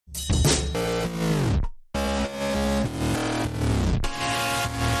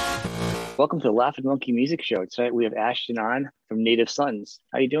Welcome to the Laughing Monkey Music Show. Tonight we have Ashton on from Native Sons.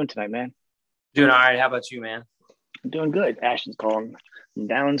 How you doing tonight, man? Doing all right. How about you, man? I'm doing good. Ashton's calling from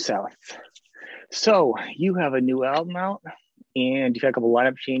down south. So you have a new album out, and you've had a couple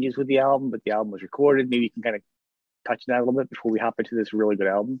lineup changes with the album, but the album was recorded. Maybe you can kind of touch on that a little bit before we hop into this really good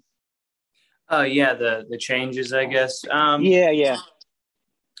album. Yeah, the changes, I guess. Yeah.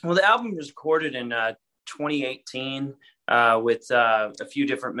 Well, the album was recorded in 2018 with a few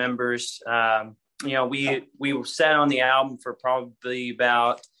different members. We sat on the album for probably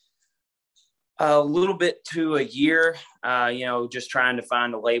about a little bit to a year, just trying to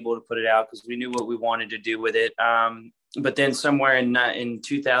find a label to put it out because we knew what we wanted to do with it. But then somewhere in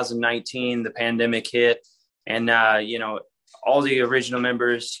 2019, the pandemic hit, and all the original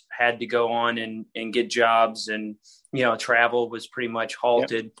members had to go on and get jobs, and travel was pretty much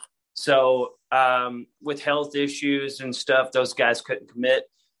halted. Yep. So with health issues and stuff, those guys couldn't commit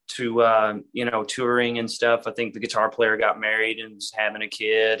to touring and stuff. I think the guitar player got married and was having a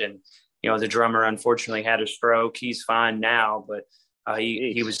kid, and the drummer unfortunately had a stroke. He's fine now, but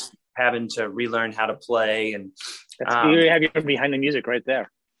he was having to relearn how to play. And you have your behind the music right there.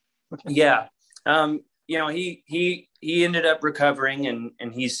 Yeah. He ended up recovering,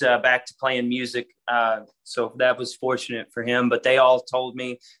 and he's back to playing music. So that was fortunate for him. But they all told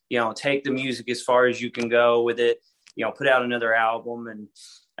me, take the music as far as you can go with it. Put out another album, and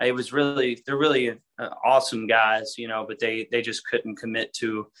they're really awesome guys. But they just couldn't commit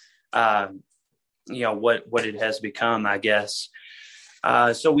to, what it has become, I guess.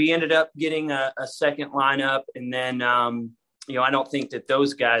 So we ended up getting a second lineup, and then I don't think that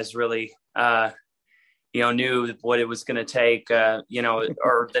those guys really knew what it was going to take, or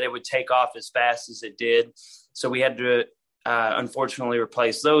that it would take off as fast as it did. So we had to, unfortunately,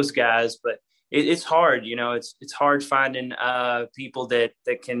 replace those guys. But it's hard, it's hard finding people that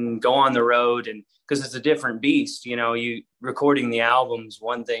can go on the road, and because it's a different beast. You recording the album's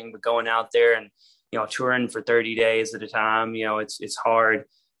one thing, but going out there and touring for 30 days at a time, it's hard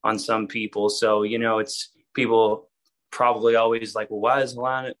on some people. So it's people probably always like, well, why is the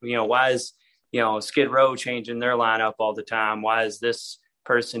lineup? Why is Skid Row changing their lineup all the time? Why is this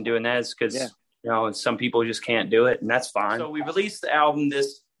person doing that? It's because, some people just can't do it, and that's fine. So we released the album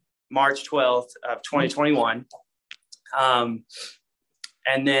this March 12th of 2021.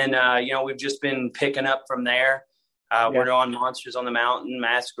 And then, we've just been picking up from there. We're on Monsters on the Mountain,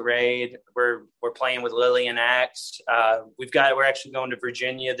 Masquerade. We're playing with Lillian Axe. We're actually going to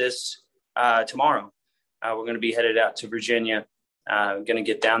Virginia this tomorrow. We're going to be headed out to Virginia. Going to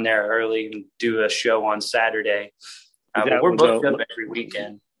get down there early and do a show on Saturday. We're booked up every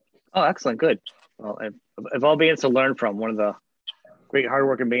weekend. Oh, excellent. Good. Well, of all bands to learn from, one of the great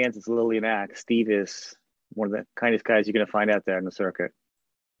hardworking bands is Lillian Axe. Steve is one of the kindest guys you're going to find out there in the circuit.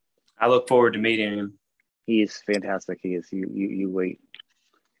 I look forward to meeting him. He is fantastic. He is. You wait.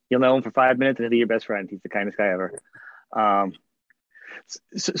 You'll know him for 5 minutes and he'll be your best friend. He's the kindest guy ever.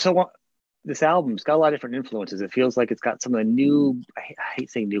 So this album's got a lot of different influences. It feels like it's got some of the new, I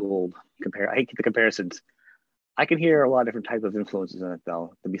hate saying new old, I hate the comparisons. I can hear a lot of different types of influences in it,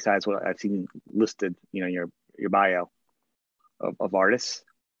 though, besides what I've seen listed, your bio of artists.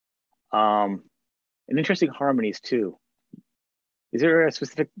 And interesting harmonies, too. Is there a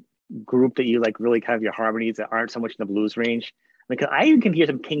specific group that you like really kind of your harmonies that aren't so much in the blues range? Because I even can hear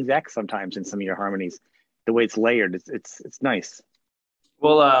some King's X sometimes in some of your harmonies. The way it's layered, it's nice.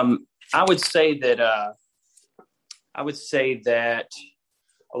 Well, I would say that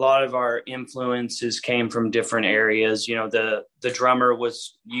a lot of our influences came from different areas. The drummer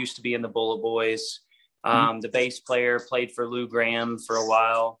used to be in the Bullet Boys. The bass player played for Lou Gramm for a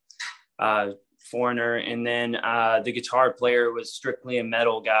while, Foreigner, and then the guitar player was strictly a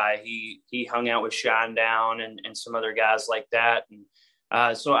metal guy. He hung out with Shinedown and some other guys like that.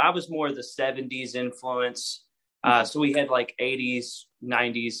 And so I was more the 70s influence. So we had like 80s,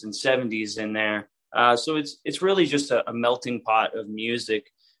 90s, and 70s in there. So it's really just a melting pot of music.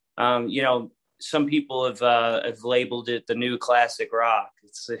 Some people have labeled it the new classic rock.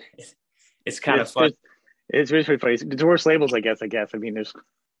 It's kind of fun. It's really funny. The worst labels, I guess. I mean, there's,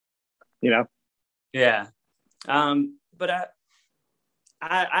 Yeah. But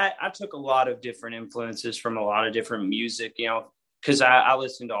I took a lot of different influences from a lot of different music, because I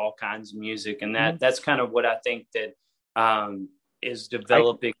listen to all kinds of music, and that's kind of what I think that is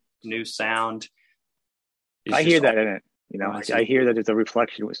developing new sound. I hear that in it. I hear that it's a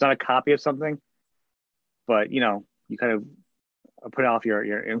reflection. It's not a copy of something, but you kind of put off your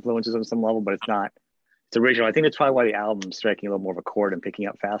influences on some level, but it's not. It's original. I think that's probably why the album's striking a little more of a chord and picking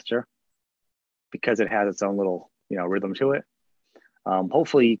up faster, because it has its own little rhythm to it.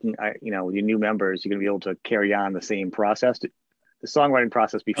 Hopefully you can, with your new members, you're going to be able to carry on the same process. The songwriting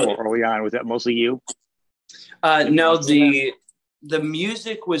process before, early on, was that mostly you? No, the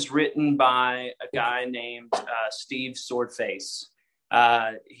music was written by a guy named Steve Swordface.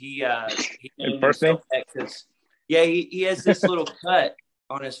 He named First name? because he has this little cut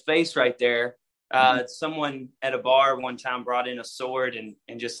on his face right there. Someone at a bar one time brought in a sword and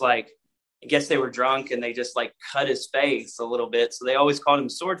just like, I guess they were drunk and they just like cut his face a little bit. So they always called him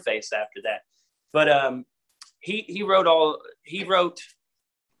Swordface after that. But he wrote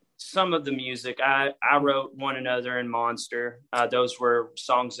some of the music. I wrote One Another and Monster. Those were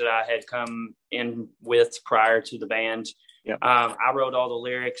songs that I had come in with prior to the band. Yep. I wrote all the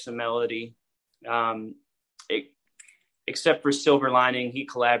lyrics and melody. Except for Silver Lining, he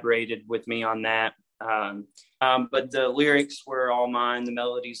collaborated with me on that. But the lyrics were all mine. The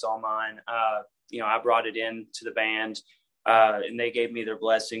melodies all mine. I brought it in to the band, and they gave me their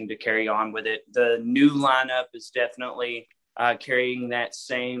blessing to carry on with it. The new lineup is definitely carrying that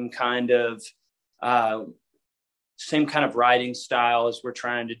same kind of writing style as we're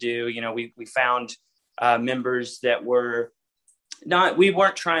trying to do. We found members that were we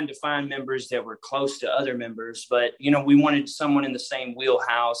weren't trying to find members that were close to other members, but we wanted someone in the same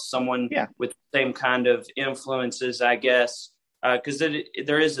wheelhouse, someone with the same kind of influences, I guess, because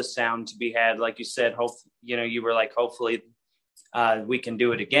there is a sound to be had. Like you said, you were like, hopefully we can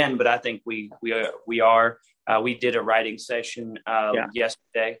do it again, but I think we are. We did a writing session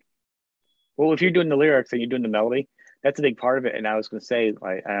yesterday. Well, if you're doing the lyrics and you're doing the melody, that's a big part of it. And I was going to say,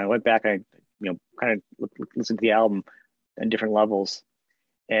 I went back and kind of listened to the album on different levels,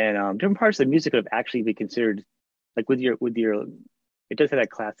 and different parts of the music would have actually be considered like with your it does have that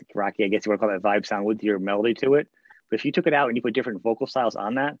classic rocky, I guess you want to call that vibe sound with your melody to it. But if you took it out and you put different vocal styles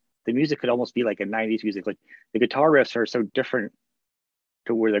on that, the music could almost be like a 90s music. Like the guitar riffs are so different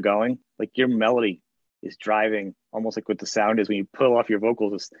to where they're going. Like your melody is driving almost like what the sound is when you pull off your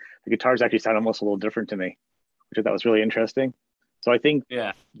vocals. The guitars actually sound almost a little different to me, which I thought was really interesting. So I think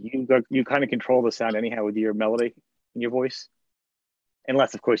you kind of control the sound anyhow with your melody in your voice,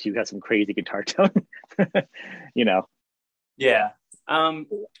 unless of course you have some crazy guitar tone. Yeah.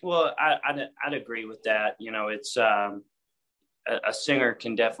 Well, I'd agree with that. It's a singer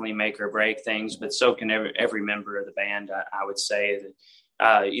can definitely make or break things, but so can every member of the band. I would say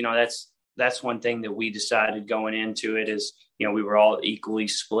that that's one thing that we decided going into it is we were all equally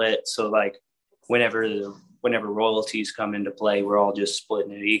split. So like whenever royalties come into play, we're all just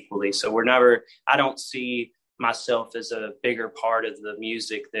splitting it equally. So I don't see myself as a bigger part of the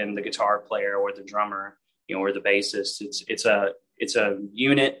music than the guitar player or the drummer, or the bassist. It's a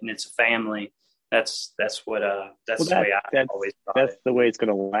unit and it's a family. That's the way I always thought. That's the way it's going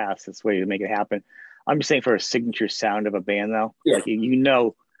to last. That's the way to make it happen. I'm just saying for a signature sound of a band though, like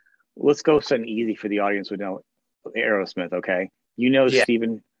let's go something easy for the audience would know. Aerosmith, okay?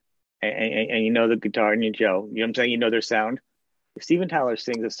 Steven and the guitar and Joe, you know what I'm saying? Their sound. If Steven Tyler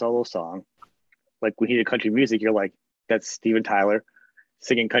sings a solo song, like when he did country music, you're like, that's Steven Tyler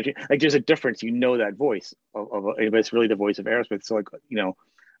singing country. Like there's a difference, that voice but it's really the voice of Aerosmith. So like,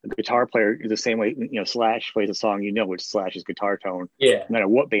 a guitar player is the same way, Slash plays a song, which Slash's guitar tone, no matter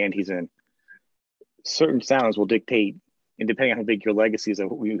what band he's in. Certain sounds will dictate, and depending on how big your legacy is of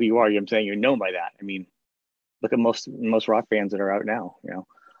who you are, I'm saying you're known by that. I mean, look at most rock bands that are out now,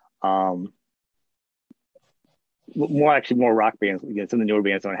 more rock bands. Some of the newer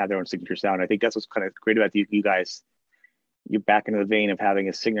bands don't have their own signature sound. I think that's what's kind of great about you guys. You're back into the vein of having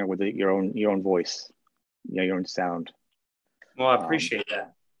a singer with your own voice, your own sound. Well, I appreciate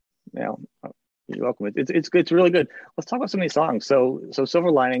that. Yeah, you're welcome. It's really good. Let's talk about some of these songs. So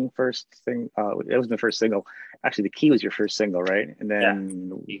Silver Lining, first thing. It was the first single. Actually, The Key was your first single, right? And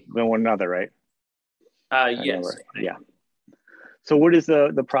then One Another, right? Yes. Yeah. So what is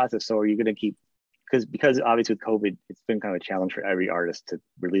the process? So are you going to keep? Because obviously with COVID, it's been kind of a challenge for every artist to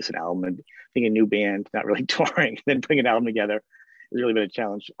release an album, and being a new band, not really touring, then putting an album together has really been a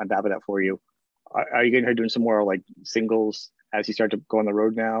challenge on top of that for you. Are you going to start doing some more like singles as you start to go on the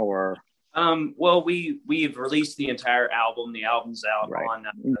road now, or? Well, we've released the entire album. The album's out on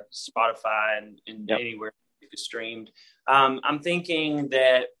Spotify and anywhere you can streamed. I'm thinking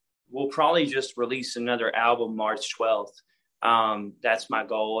that we'll probably just release another album March 12th. That's my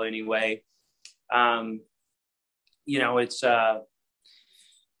goal anyway. It's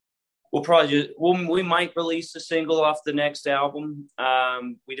we might release a single off the next album.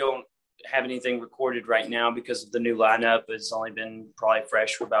 We don't have anything recorded right now because of the new lineup. It's only been probably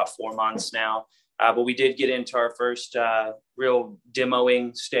fresh for about 4 months now. But we did get into our first real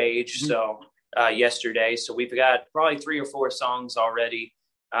demoing stage. Mm-hmm. So yesterday. So we've got probably 3 or 4 songs already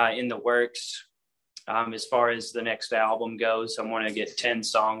in the works. As far as the next album goes, I want to get 10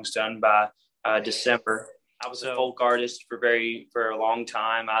 songs done by December. I was a folk artist for a long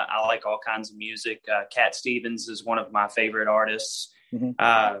time. I like all kinds of music. Cat Stevens is one of my favorite artists,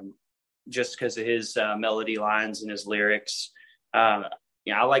 just because of his melody lines and his lyrics. I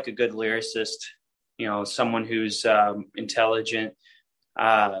like a good lyricist, someone who's intelligent.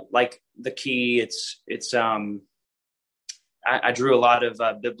 Like The Key, I drew a lot of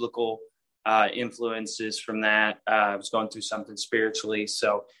biblical influences from that. I was going through something spiritually,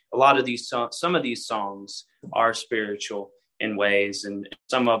 so a lot of some of these songs are spiritual in ways, and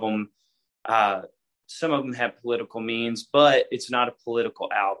some of them have political means, but it's not a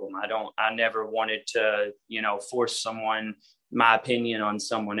political album. I never wanted to force my opinion on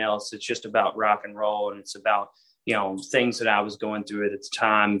someone else. It's just about rock and roll, and it's about things that I was going through at the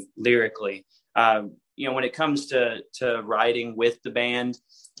time lyrically. When it comes to writing with the band,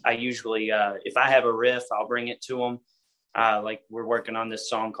 I usually, if I have a riff, I'll bring it to them. Like we're working on this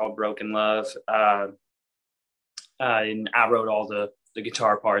song called Broken Love. And I wrote all the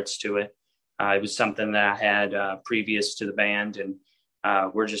guitar parts to it. It was something that I had previous to the band, and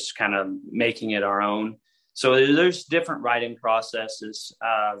we're just kind of making it our own. So there's different writing processes.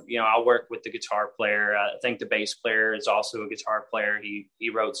 I'll work with the guitar player. I think the bass player is also a guitar player. He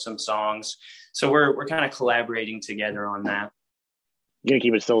wrote some songs. So we're kind of collaborating together on that. You're gonna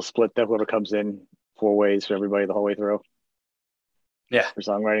keep it still split though, whoever comes in 4 ways for everybody the whole way through? Yeah. For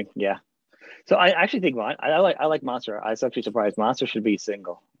songwriting? Yeah. So I actually think I like Monster. I was actually surprised. Monster should be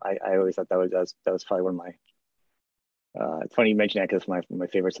single. I always thought that was probably one of my it's funny you mentioned that because it's my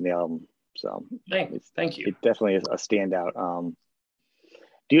favorites in the album. So thank you. It definitely is a standout.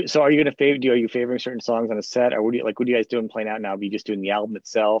 Are you favoring certain songs on a set, or what are you guys doing playing out now? Are you just doing the album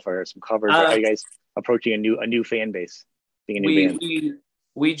itself or some covers? Or how are you guys approaching a new fan base? Being a new band?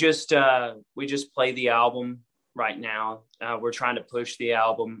 We just play the album right now. We're trying to push the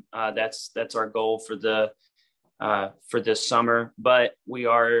album. That's our goal for this summer. But we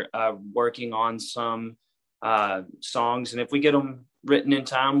are working on some songs, and if we get them written in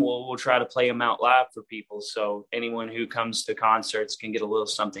time, we'll try to play them out live for people. So anyone who comes to concerts can get a little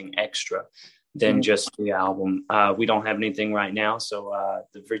something extra than just the album. We don't have anything right now, so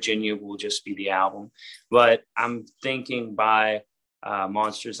the Virginia will just be the album. But I'm thinking by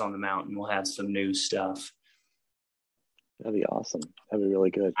Monsters on the Mountain, we'll have some new stuff. That'd be awesome. That'd be really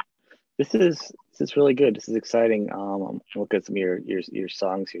good. This is really good. This is exciting. Look at some of your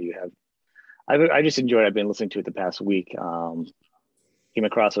songs here. You have. I just enjoyed. I've been listening to it the past week. Came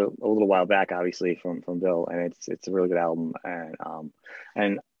across a little while back, obviously from Bill, and it's a really good album.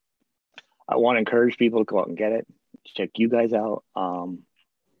 And I want to encourage people to go out and get it. Check you guys out. Do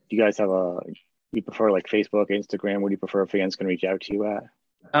you guys have you prefer like Facebook, Instagram? What do you prefer fans can reach out to you at?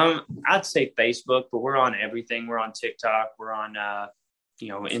 I'd say Facebook, but we're on everything. We're on TikTok. We're on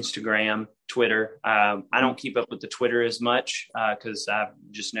Instagram, Twitter. I don't keep up with the Twitter as much because I've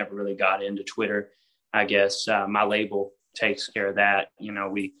just never really got into Twitter. I guess my label takes care of that.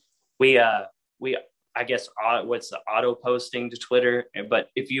 I guess what's the auto posting to Twitter. But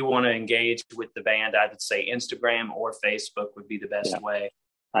if you want to engage with the band, I would say Instagram or Facebook would be the best way.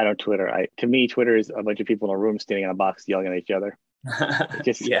 I don't Twitter. To me, Twitter is a bunch of people in a room standing in a box yelling at each other. It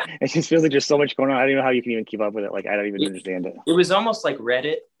just feels like there's so much going on. I don't know how you can even keep up with it. Like, I don't even understand it. It was almost like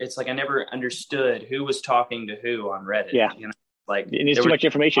Reddit. It's like I never understood who was talking to who on Reddit. Yeah. Like it needs too much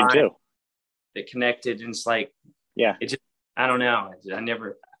information too. It connected, and it's like, it just, I don't know. I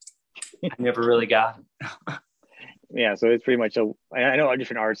never really got it. Yeah, so it's pretty much I know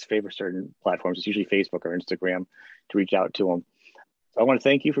different artists favor certain platforms. It's usually Facebook or Instagram to reach out to them. So I want to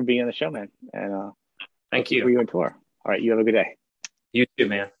thank you for being on the show, man. And thank you for you on tour. All right, you have a good day. You too,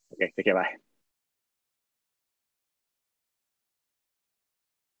 man. Okay, take care. Bye.